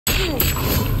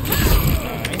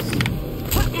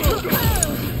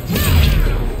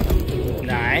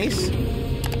Nice.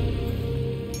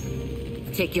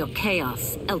 Take your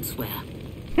chaos elsewhere.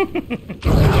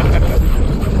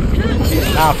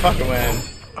 Nah, fucking man.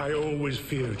 I always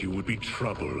feared you would be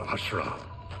trouble, Ashra.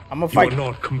 I'm gonna fight You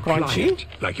are not compliant Crunchy.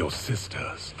 like your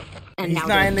sisters. And He's now not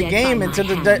they're in the dead game by until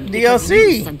my the hand because you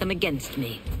DLC. sent them against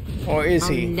me. Or is I'll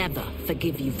he? never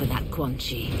forgive you for that, Quan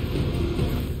Chi.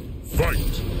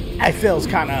 Fight! I feels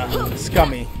kind of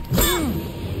scummy.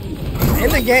 In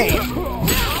the game,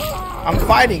 I'm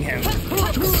fighting him,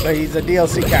 so he's a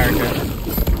DLC character.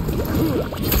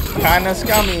 Kind of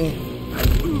scummy.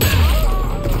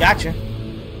 Gotcha.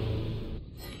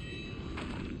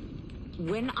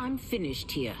 When I'm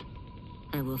finished here,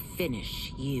 I will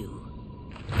finish you.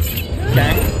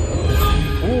 Okay.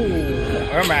 Ooh,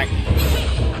 Ermac.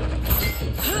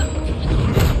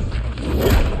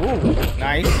 Ooh,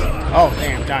 nice. Oh,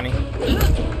 damn, Johnny.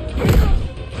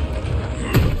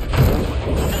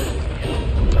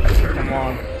 Come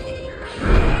on.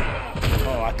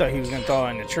 Oh, I thought he was gonna throw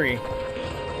it in the tree.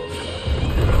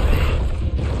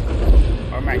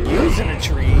 Ermac using the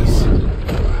trees.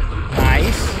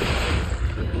 Nice.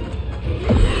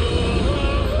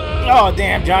 Oh,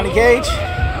 damn, Johnny Cage.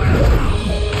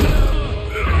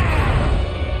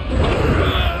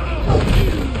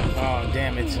 Oh,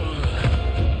 damn it.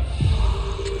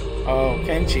 Oh,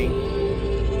 Kenchi.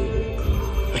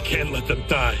 I can't let them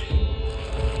die.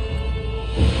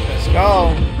 Let's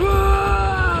go.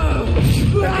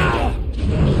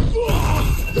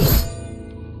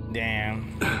 Damn.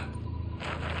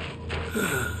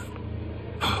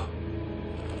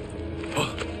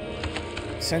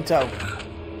 Sento.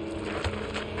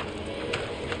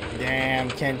 Damn,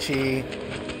 Kenchi.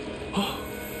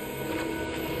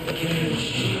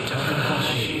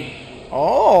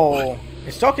 Oh,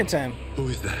 he's talking to him. Who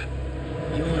is that?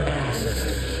 Your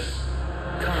ancestors,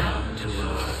 come to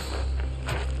us.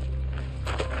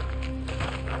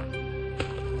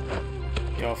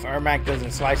 Yo, if Ermac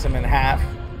doesn't slice him in half.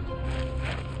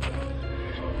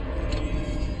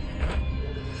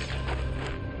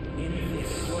 In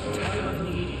this your time of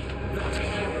need, the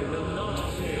terror will not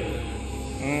fail.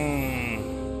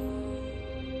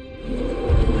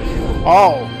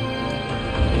 Oh.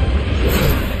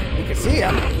 You can see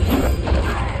him.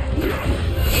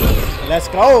 Let's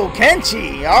go,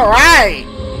 Kenchi. All right.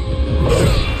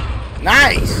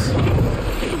 Nice.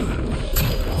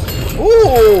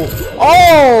 Ooh.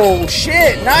 Oh,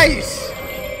 shit. Nice.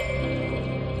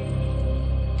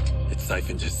 It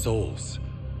siphoned his souls.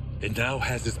 It now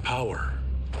has his power.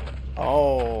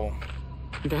 Oh.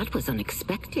 That was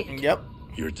unexpected. Yep.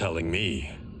 You're telling me.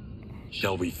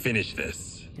 Shall we finish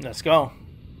this? Let's go.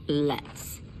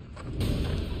 Let's.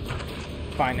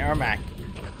 Find Ermac.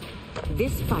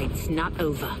 This fight's not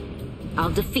over. I'll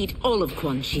defeat all of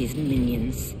Quan Chi's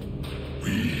minions.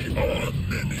 We are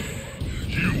many.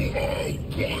 You are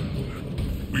one.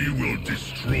 We will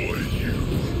destroy you.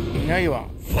 No, you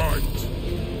won't. Fight!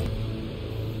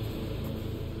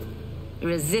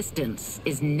 Resistance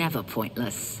is never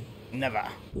pointless. Never.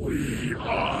 We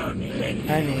are many.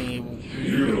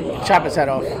 Honey, chop his head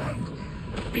off.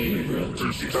 We will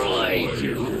destroy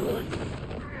you.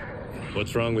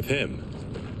 What's wrong with him?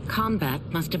 Combat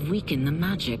must have weakened the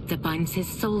magic that binds his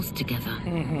souls together.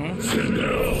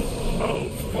 Sindel, I'll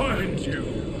find you.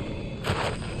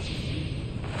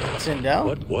 Sindel?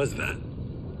 What was that?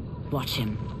 Watch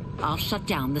him. I'll shut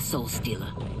down the Soul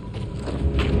Stealer.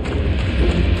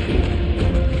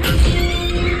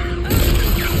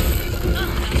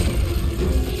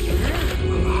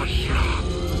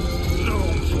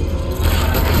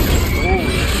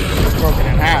 Broken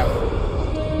in half.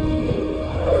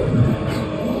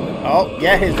 Oh,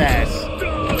 get his ass.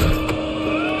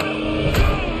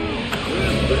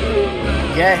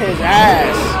 Get his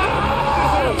ass.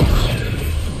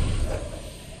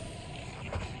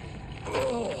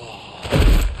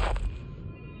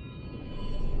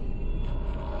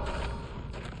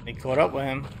 They caught up with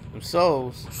him. Some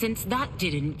souls. Since that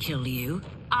didn't kill you,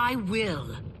 I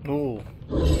will. Ooh.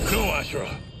 No,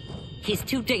 Ashra. He's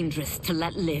too dangerous to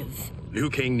let live. Liu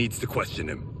Kang needs to question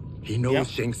him. He knows Yep.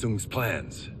 Shang Tsung's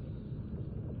plans.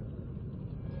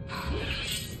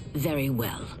 Very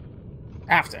well.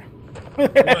 After.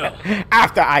 Well,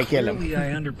 After I kill him. clearly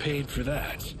I underpaid for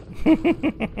that.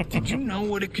 Did you know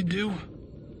what it could do?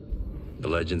 The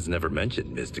legends never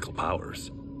mentioned mystical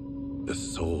powers. The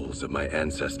souls of my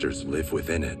ancestors live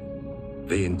within it.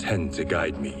 They intend to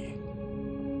guide me.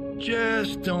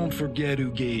 Just don't forget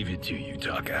who gave it to you,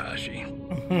 Takahashi.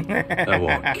 I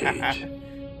won't, Cage.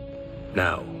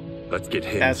 Now, let's get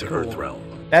him That's to cool. Earthrealm.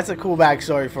 That's a cool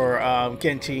backstory for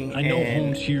Kenchi. I know and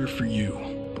home's here for you,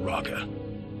 Baraka.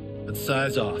 Let's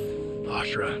size off.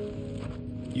 Ashra,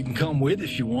 you can come with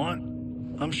if you want.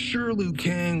 I'm sure Liu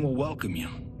Kang will welcome you.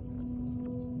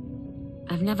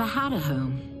 I've never had a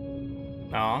home.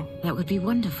 No. That would be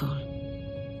wonderful.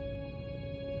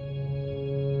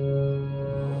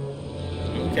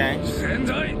 Okay.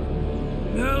 Sendai,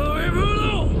 Hello,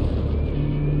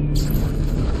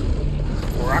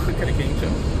 Rocket could have came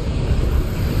too.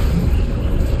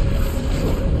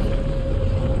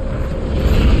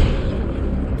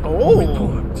 Oh!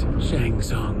 Report, Shang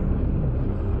Tsung.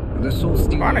 The Soul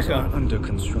Stealers Monica. are under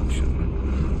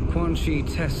construction. Quan Chi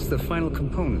tests the final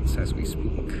components as we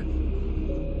speak.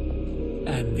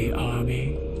 And the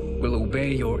army? Will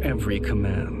obey your every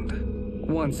command,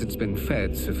 once it's been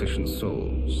fed sufficient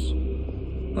souls.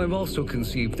 I've also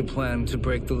conceived a plan to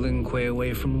break the Lin Kuei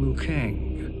away from Liu Kang.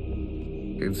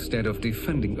 Instead of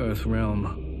defending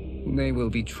Earthrealm, they will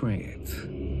betray it.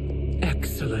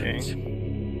 Excellent. Okay.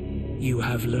 You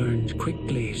have learned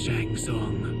quickly, Shang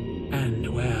Tsung, and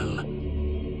well.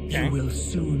 Okay. You will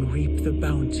soon reap the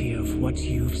bounty of what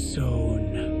you've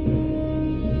sown.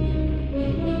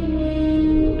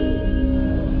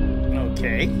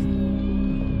 Okay.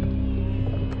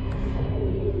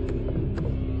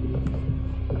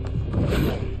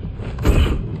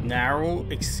 Narrow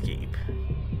escape.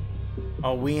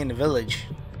 Oh, we in the village.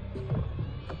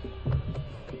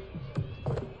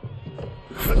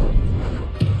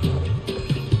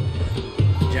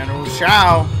 General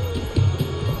Shao.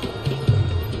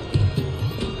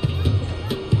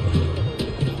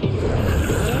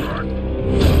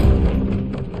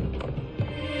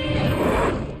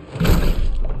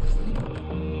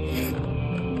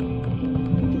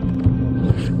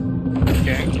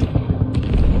 Okay.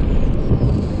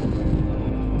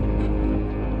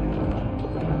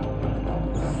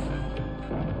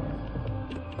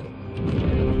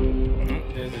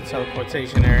 There's a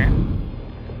teleportation area.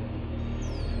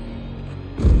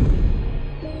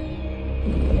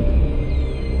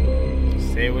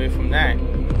 Stay away from that.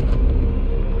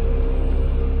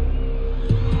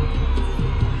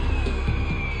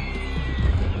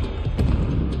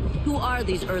 Who are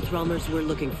these Earthrealmers we're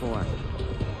looking for?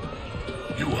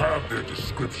 You have their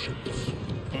descriptions.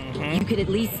 You could at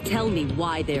least tell me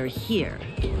why they're here.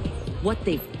 What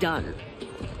they've done.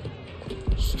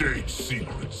 State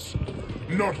secrets.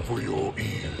 Not for your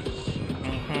ears.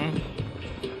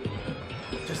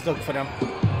 Just look for them.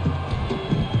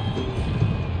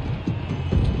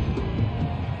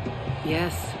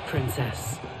 Yes,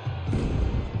 Princess.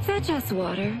 Fetch us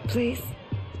water, please.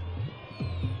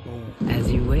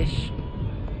 As you wish.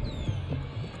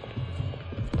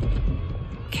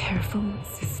 Careful,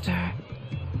 sister.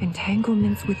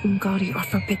 Entanglements with Ungadi are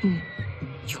forbidden.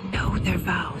 You know their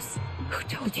vows. Who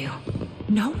told you?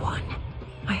 No one.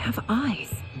 I have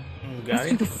eyes. As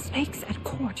do the snakes at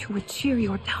court who would cheer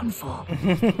your downfall.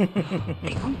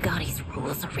 The Ungadi's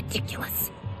rules are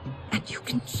ridiculous. And you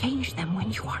can change them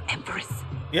when you are Empress.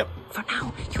 Yep. For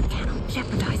now, you cannot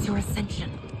jeopardize your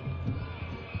ascension.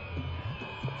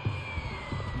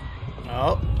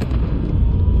 Oh.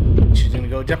 She's gonna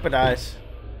go jeopardize.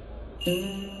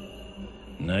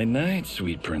 Night-night,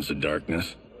 sweet Prince of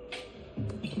Darkness.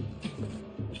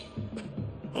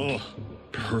 Oh,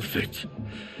 perfect.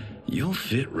 You'll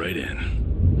fit right in.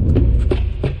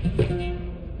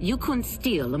 You couldn't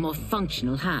steal a more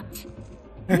functional hat.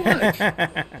 What?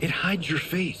 It hides your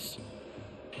face.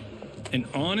 And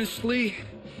honestly,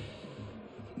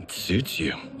 it suits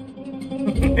you.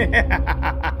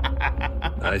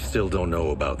 I still don't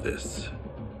know about this.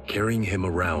 Carrying him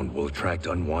around will attract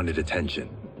unwanted attention.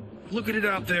 Look at it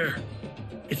out there.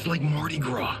 It's like Mardi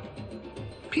Gras.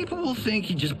 People will think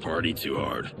you just party too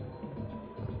hard.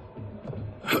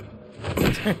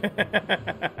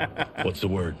 What's the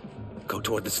word? Go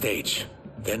toward the stage,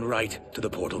 then right to the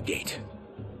portal gate.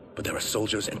 But there are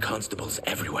soldiers and constables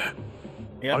everywhere.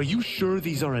 Yep. Are you sure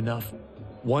these are enough?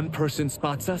 One person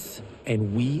spots us,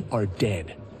 and we are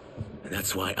dead. And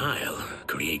that's why I'll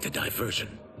create a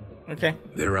diversion. Okay.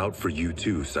 They're out for you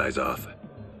too, Syzoth.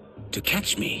 To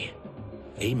catch me,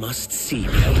 they must see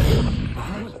me.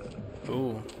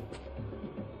 Ooh.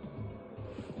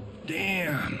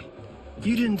 Damn.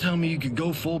 You didn't tell me you could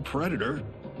go full Predator.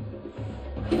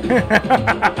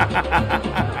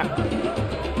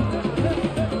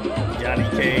 Johnny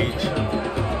Cage.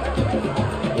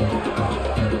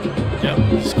 Yep.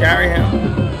 Just carry him.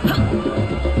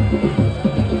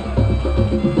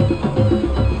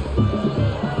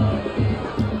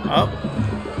 Up.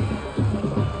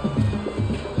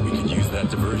 We could use that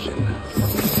diversion.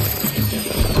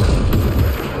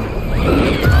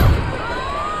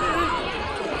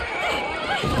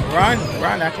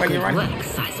 Run, act like you're running. Work,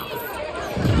 Syzoth.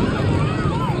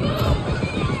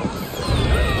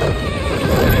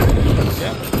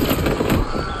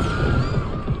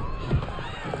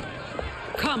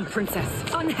 on, princess.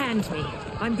 Unhand me.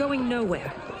 I'm going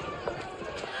nowhere.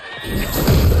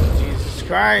 Jesus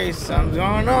Christ, something's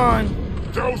going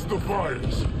on. Douse the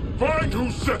fires. Find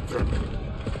who set them.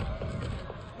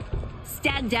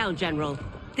 Stand down, General.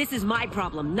 This is my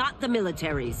problem, not the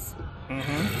military's.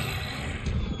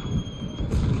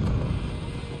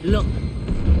 Look.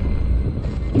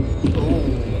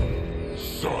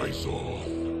 Size off.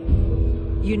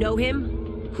 You know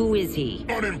him? Who is he?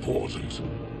 Unimportant,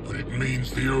 but it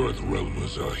means the Earth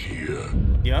Realmers are here.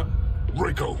 Yep.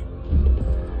 Rico.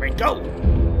 Rico.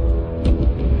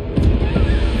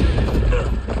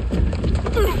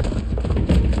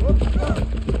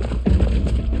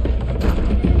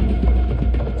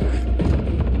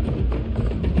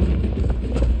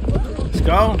 Let's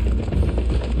go.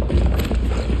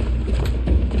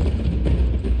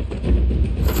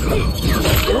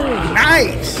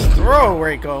 Nice throw,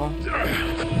 Rico.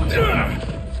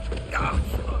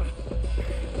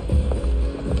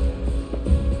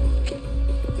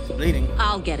 He's bleeding.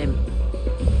 I'll get him.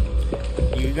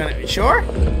 You gonna sure?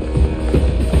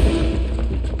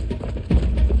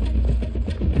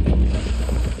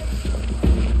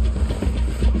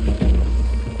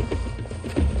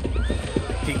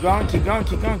 Keep going, keep going,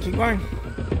 keep going, keep going.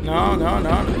 No, no,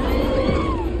 no.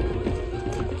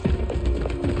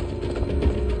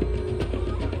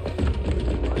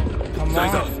 Come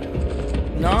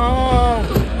on. No.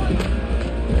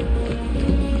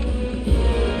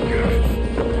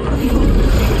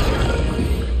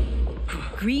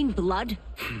 Green blood?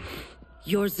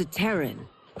 You're Zaterran.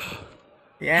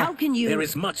 Yeah. How can you... There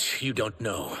is much you don't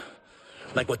know.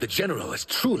 Like what the General is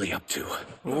truly up to.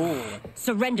 Ooh.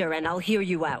 Surrender and I'll hear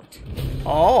you out.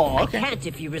 Oh, okay. I can't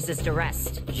if you resist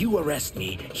arrest. You arrest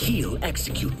me, he'll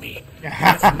execute me.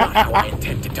 That's not how I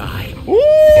intend to die.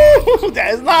 Ooh,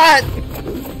 that is not.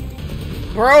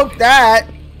 Broke that.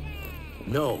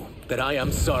 Know that I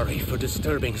am sorry for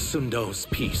disturbing Sundo's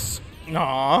peace.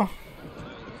 Aw.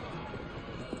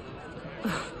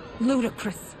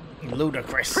 Ludicrous.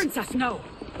 Ludicrous. Princess, no.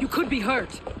 You could be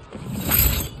hurt.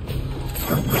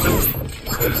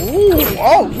 Ooh,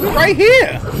 oh, we're right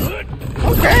here.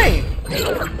 Okay.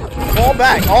 Fall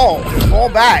back. Oh, fall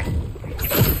back.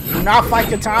 Do not fight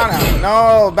Katana.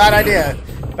 No, bad idea.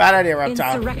 Bad idea,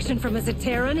 Reptile. Insurrection from a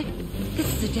Zaterran? This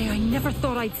is a day I never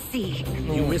thought I'd see.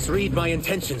 You misread my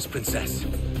intentions, Princess.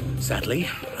 Sadly,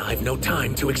 I've no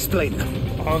time to explain them.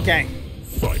 Okay.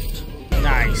 Fight.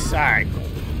 Nice. All right.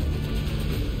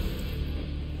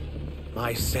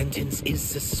 My sentence is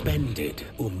suspended,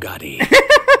 Umgadi.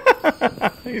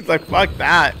 He's like, fuck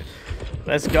that.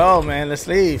 Let's go, man. Let's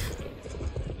leave.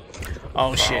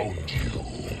 Oh, shit.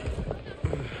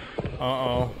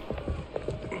 Uh-oh.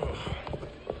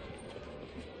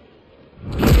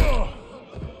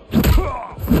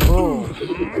 Ooh.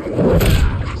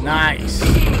 Nice.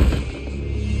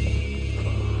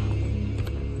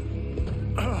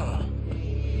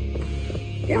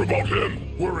 What about him?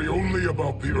 Worry only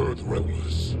about the Earth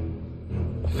Realmers.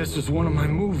 If this was one of my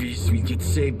movies, we'd get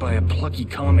saved by a plucky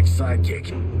comic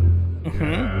sidekick.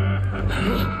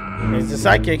 He's the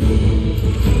sidekick.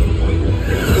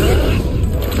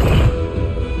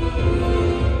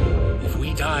 If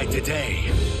we die today,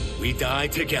 we die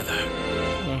together.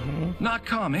 Not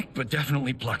comic, but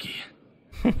definitely plucky.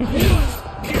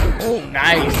 Oh,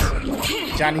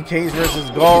 nice. Johnny Cage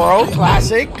versus Goro.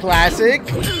 Classic, classic.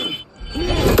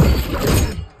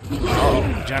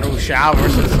 Oh, General Shao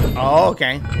versus... Oh,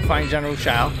 okay. We'll find General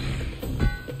Shao.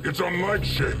 It's unlike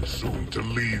Shang Tsung to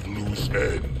leave loose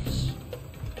ends.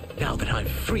 Now that I'm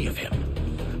free of him,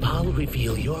 I'll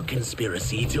reveal your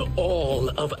conspiracy to all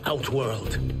of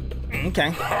Outworld.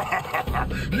 Okay.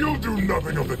 You'll do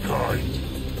nothing of the kind.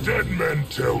 Dead men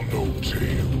tell no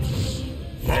tales.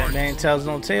 Dead man tells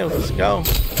no tales. Let's go.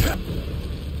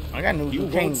 I got new. You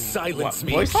won't silence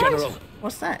me, voice General. lines?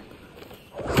 What's that?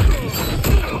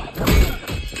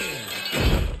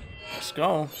 Let's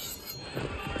go.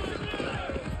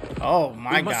 Oh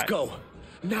my we must god. go.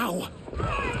 Now.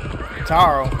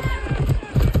 Taro.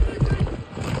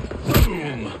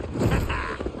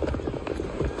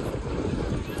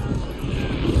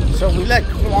 So we let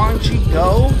Quan Chi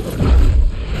go?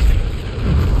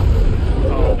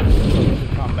 Oh,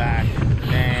 come back.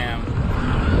 Damn.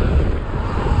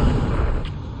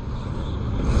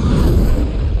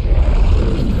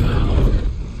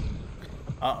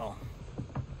 Uh-oh.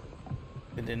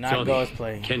 It did not go as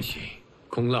planned. Kenshi,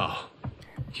 Kung Lao,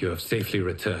 you have safely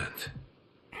returned.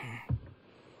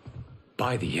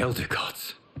 By the Elder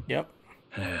Gods. Yep.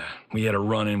 We had a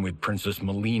run-in with Princess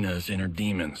Melina's inner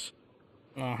demons.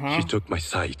 She took my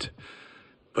sight,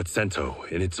 but Sento,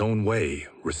 in its own way,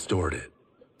 restored it.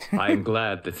 I am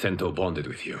glad that Sento bonded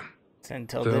with you.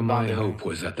 Sento Though did my bond hope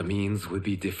was that the means would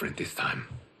be different this time.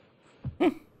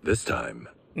 This time.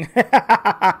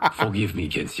 Forgive me,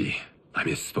 Genshi. I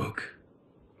misspoke.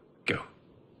 Go.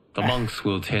 The monks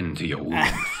will tend to your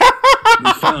wounds.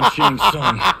 We found Shang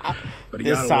Tsung, but he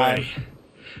This got away.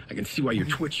 I can see why you're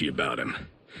twitchy about him.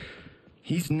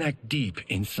 He's neck deep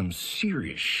in some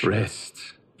serious shit.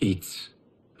 Rest. Eat.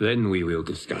 Then we will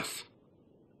discuss.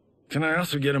 Can I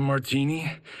also get a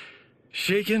martini?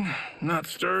 Shaken, not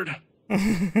stirred?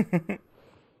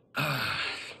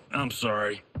 I'm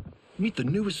sorry. Meet the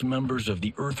newest members of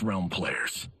the Earthrealm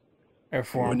players.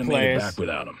 Earthrealm Wouldn't have made it players. back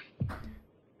without them.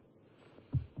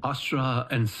 Astra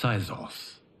and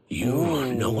Syzos.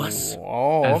 You know us?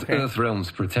 Oh, As okay. Earthrealm's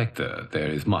protector, there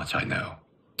is much I know.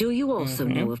 Do you also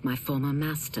know of my former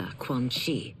master, Quan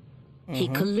Chi? He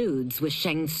colludes with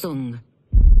Shang Tsung.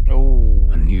 Oh.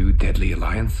 A new deadly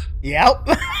alliance? Yep.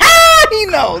 He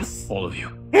knows. All of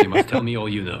you. You must tell me all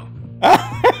you know.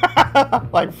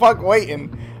 Like, fuck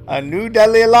waiting. A new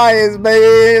deadly alliance,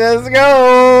 baby. Let's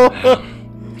go.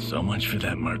 So much for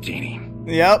that martini.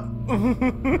 Yep.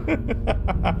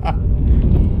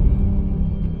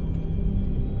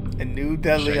 A new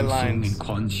deadly Shang Tsung alliance. and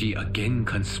Quan Chi again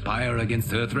conspire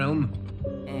against Earthrealm?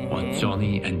 What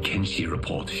Johnny and Kenshi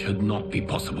report should not be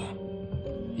possible.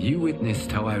 You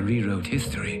witnessed how I rewrote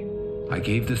history. I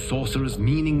gave the sorcerers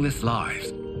meaningless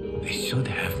lives. They should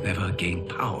have never gained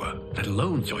power, let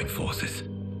alone join forces.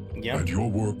 Yep. And your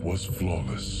work was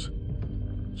flawless.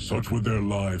 Such would their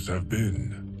lives have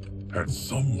been had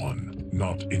someone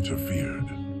not interfered.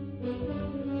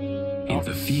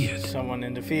 Interfered? Someone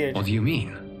interfered. What do you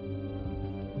mean?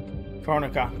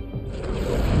 Veronica.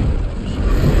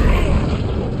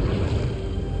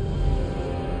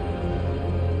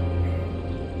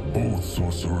 Both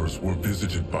sorcerers were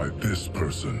visited by this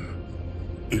person.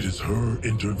 It is her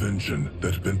intervention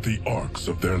that bent the arcs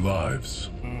of their lives.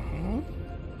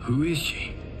 Who is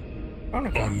she?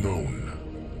 Veronica.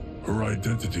 Unknown. Her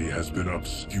identity has been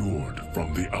obscured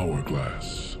from the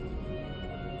hourglass.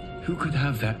 Who could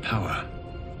have that power?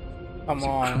 Come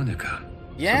on. Kronika.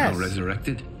 Yes. Somehow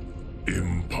resurrected?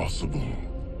 Impossible.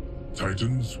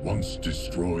 Titans once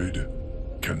destroyed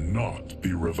cannot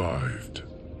be revived.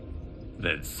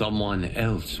 That someone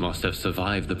else must have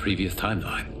survived the previous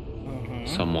timeline.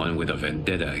 Someone with a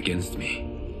vendetta against me.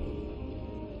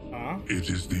 It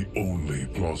is the only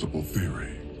plausible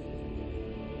theory.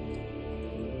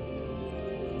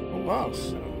 Who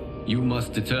else? You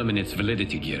must determine its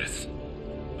validity, Geras.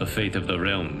 The fate of the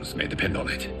realms may depend on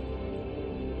it.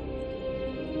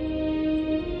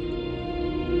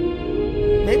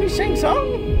 Maybe Shang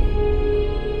Tsung?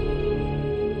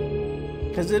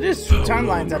 Because it is two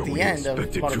timelines at the end of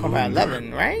Mortal Kombat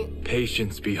 11, right?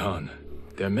 Patience, Bihan.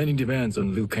 There are many demands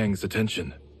on Liu Kang's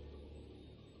attention.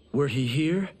 Were he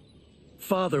here,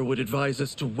 Father would advise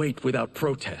us to wait without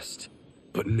protest.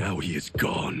 But now he is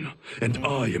gone, and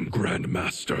I am Grand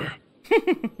Master.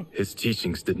 His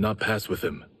teachings did not pass with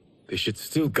him. They should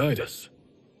still guide us.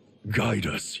 Guide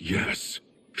us, yes.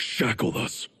 Shackle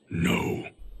us, no.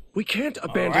 We can't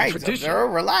abandon Alright, tradition. so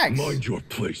relax. Mind your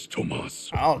place,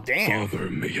 Tomas. Oh, damn. Father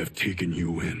may have taken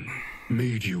you in,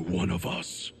 made you one of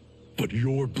us. But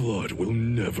your blood will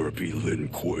never be Lin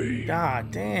Kuei.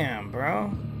 God damn,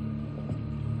 bro.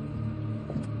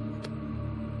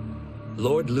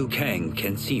 Lord Liu Kang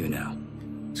can see you now.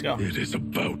 Let's go. It is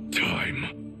about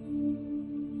time.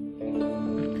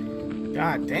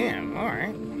 God damn,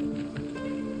 alright.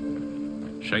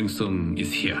 Shang Tsung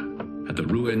is here, at the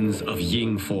ruins of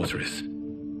Ying Fortress.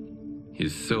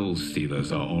 His soul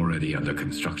stealers are already under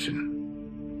construction.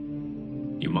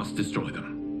 You must destroy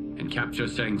them, and capture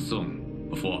Shang Tsung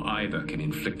before either can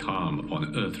inflict harm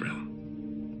upon Earthrealm.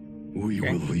 We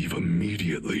will leave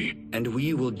immediately. And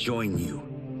we will join you.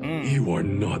 You are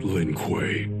not Lin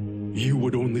Kuei. You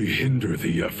would only hinder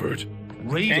the effort.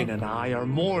 Raiden and I are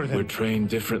more than... We're trained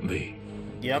differently.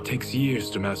 Yep. It takes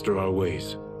years to master our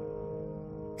ways.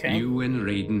 Okay. You and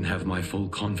Raiden have my full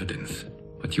confidence,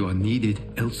 but you are needed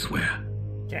elsewhere.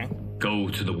 Okay. Go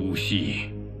to the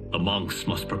Wuxi. The monks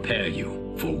must prepare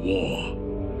you for war.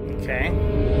 Okay.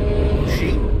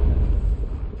 She.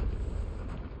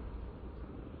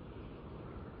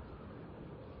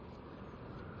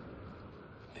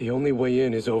 The only way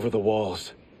in is over the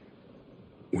walls.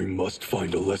 We must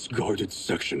find a less guarded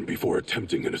section before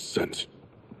attempting an ascent.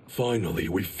 Finally,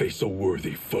 we face a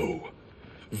worthy foe.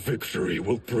 Victory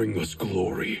will bring us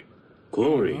glory.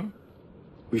 Glory?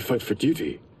 We fight for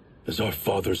duty. Does our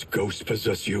father's ghost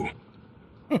possess you?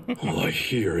 All I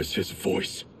hear is his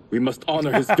voice. We must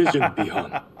honor his vision,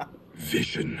 Bihan.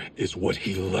 Vision is what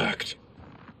he lacked.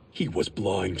 He was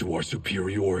blind to our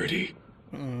superiority.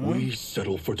 We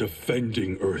settle for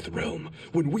defending Earthrealm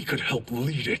when we could help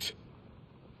lead it.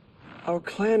 Our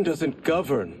clan doesn't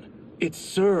govern. It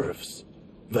serves.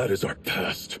 That is our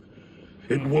past.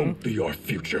 It won't be our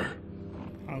future.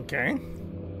 Okay.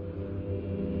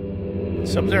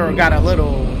 Sub-Zero got a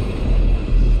little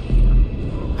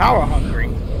power hungry.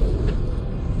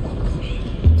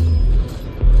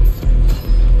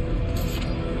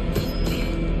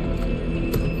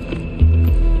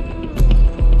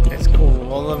 It's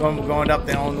cool. All of them are going up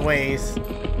their own ways.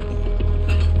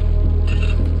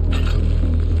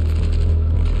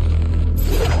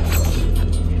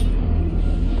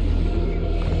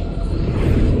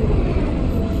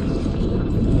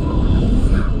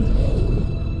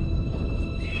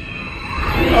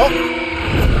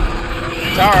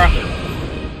 Tara.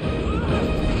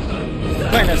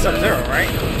 Playing as Sub-Zero, right?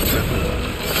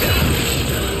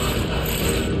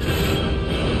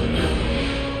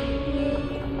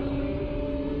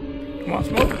 Come on,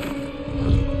 smoke.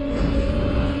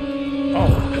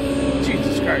 Oh,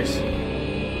 Jesus Christ.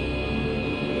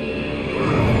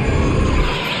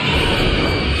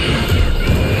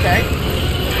 Okay.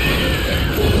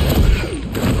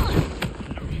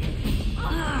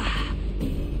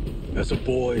 As a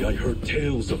boy, I heard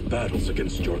tales of battles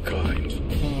against your kind.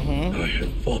 I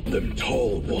had fought them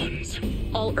tall ones.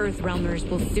 All Earthrealmers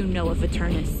will soon know of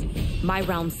Eternus. My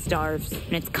realm starves,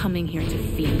 and it's coming here to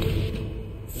feed.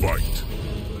 Fight.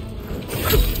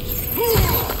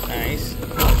 Nice.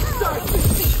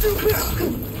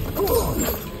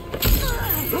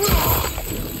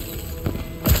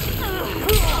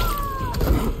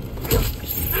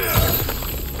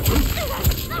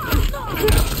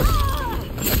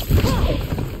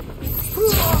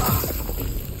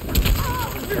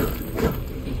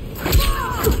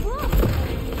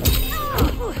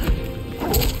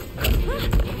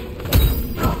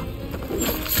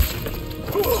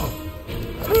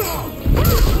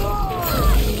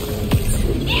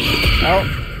 Oh.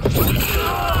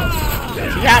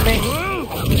 She got me.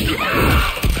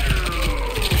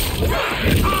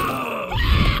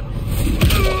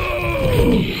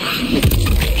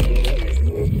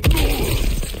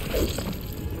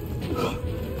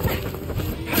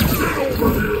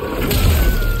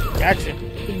 Gotcha.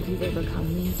 Think you've overcome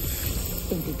me?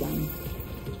 Think again.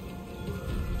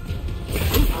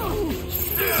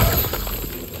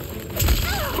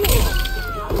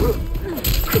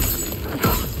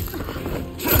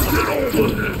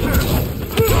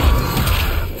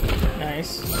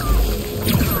 Nice.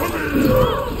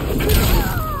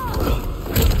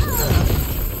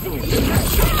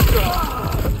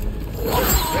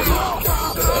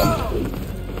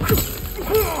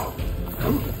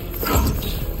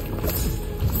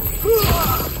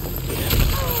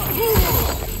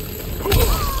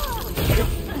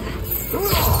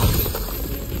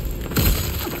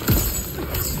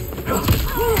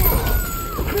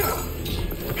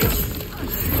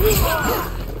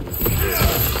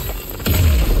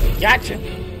 Gotcha.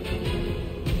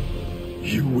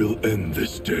 You will end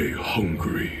this day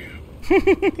hungry.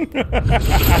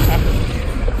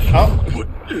 Oh. What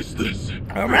is this?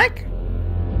 Alright.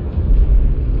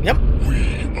 Yep.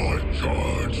 We are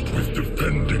charged with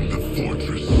defending the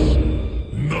fortress.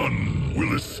 None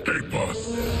will escape us.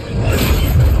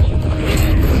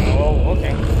 Oh,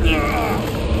 okay.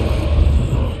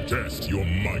 Test your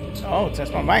might. Oh,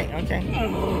 test my might. Okay.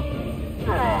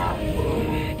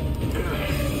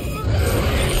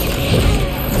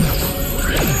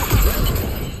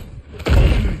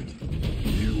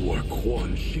 You are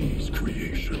Quan Chi's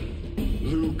creation.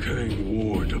 Liu Kang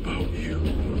warned about you.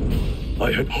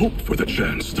 I had hoped for the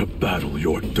chance to battle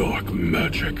your dark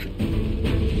magic.